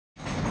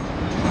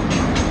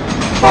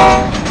You've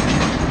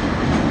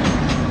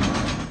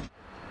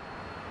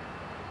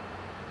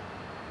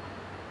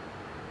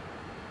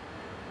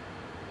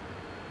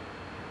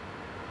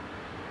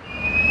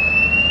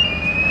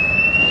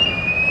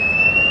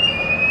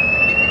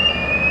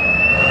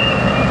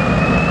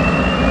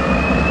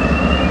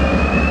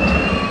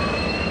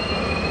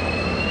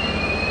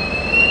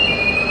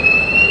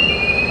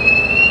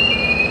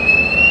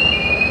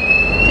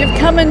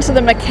come into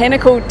the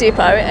mechanical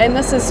depot, and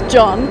this is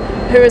John,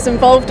 who is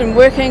involved in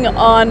working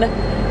on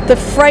the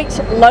freight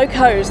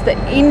locos, the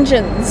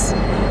engines.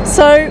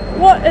 So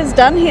what is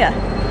done here?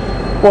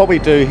 What we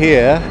do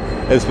here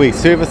is we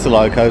service the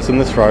locos on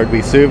this road.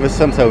 We service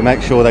them, so we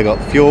make sure they got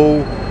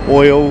fuel,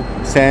 oil,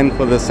 sand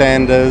for the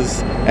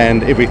sanders,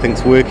 and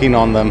everything's working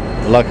on them.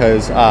 The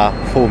locos are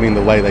performing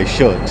the way they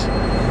should.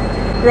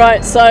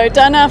 Right, so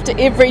done after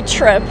every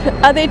trip.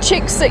 Are there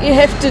checks that you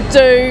have to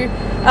do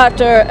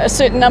after a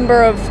certain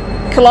number of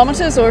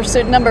kilometres or a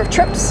certain number of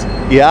trips?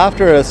 Yeah,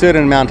 after a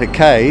certain amount of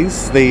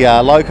Ks, the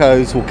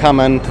locos will come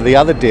into the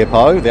other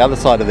depot, the other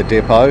side of the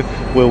depot,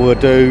 where we'll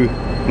do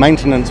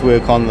maintenance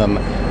work on them.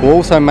 We'll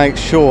also make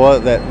sure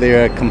that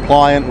they're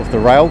compliant with the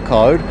rail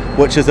code,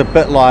 which is a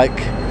bit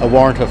like a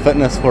warrant of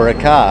fitness for a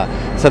car.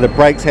 So the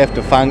brakes have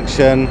to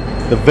function,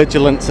 the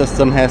vigilance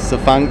system has to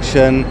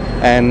function,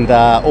 and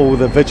all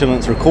the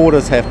vigilance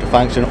recorders have to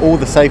function. All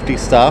the safety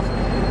stuff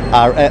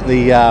are at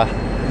the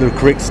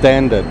correct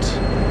standard.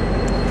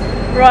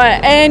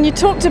 Right, and you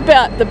talked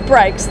about the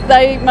brakes.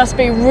 They must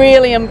be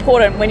really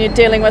important when you're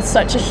dealing with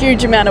such a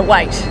huge amount of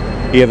weight.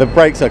 Yeah, the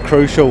brakes are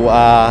crucial.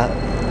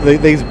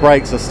 These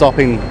brakes are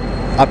stopping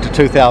up to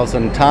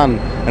 2,000 tonne,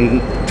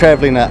 and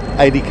travelling at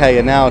 80k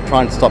an hour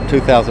trying to stop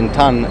 2,000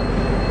 tonne,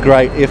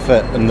 great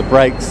effort in the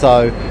brakes.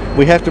 So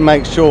we have to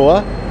make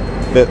sure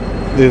that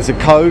there's a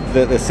code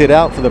that they're set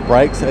out for the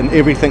brakes, and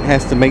everything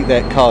has to meet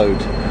that code.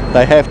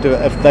 They have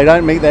to. If they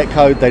don't meet that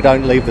code, they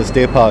don't leave this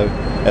depot.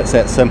 It's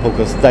that simple,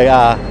 because they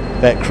are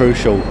that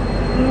crucial.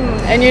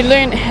 And you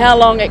learned how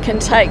long it can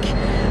take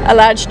a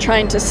large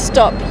train to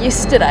stop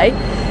yesterday.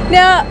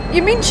 Now,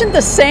 you mentioned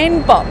the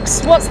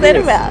sandbox. What's that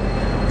about?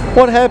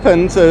 What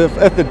happens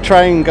if the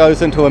train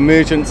goes into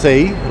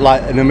emergency,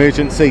 like an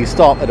emergency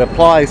stop, it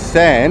applies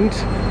sand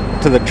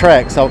to the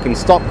track so it can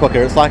stop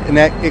quicker. It's like an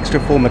extra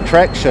form of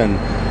traction.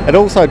 It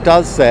also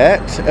does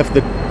that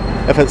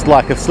if it's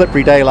like a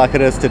slippery day like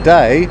it is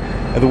today,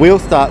 if the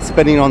wheels start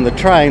spinning on the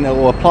train, it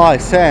will apply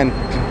sand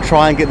to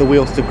try and get the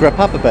wheels to grip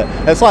up a bit.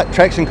 It's like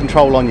traction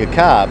control on your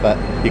car, but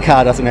your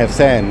car doesn't have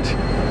sand.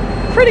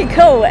 Pretty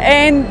cool.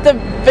 And the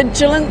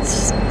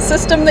vigilance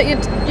system that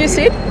you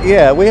said?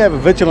 Yeah, we have a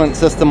vigilance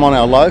system on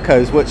our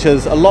locos, which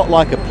is a lot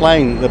like a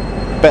plane, the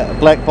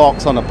black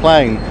box on a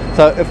plane.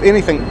 So if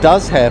anything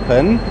does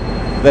happen,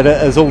 that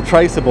it is all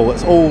traceable.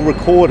 It's all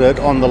recorded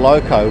on the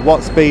loco,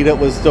 what speed it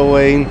was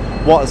doing,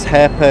 what's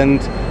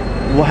happened,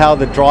 how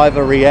the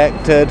driver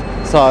reacted.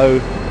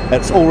 So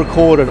it's all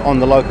recorded on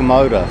the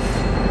locomotive,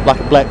 like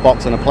a black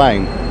box on a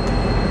plane.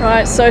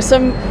 Right, so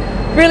some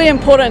really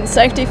important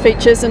safety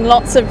features and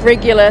lots of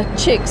regular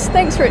checks.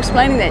 Thanks for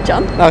explaining that,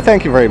 John. No,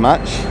 thank you very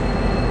much.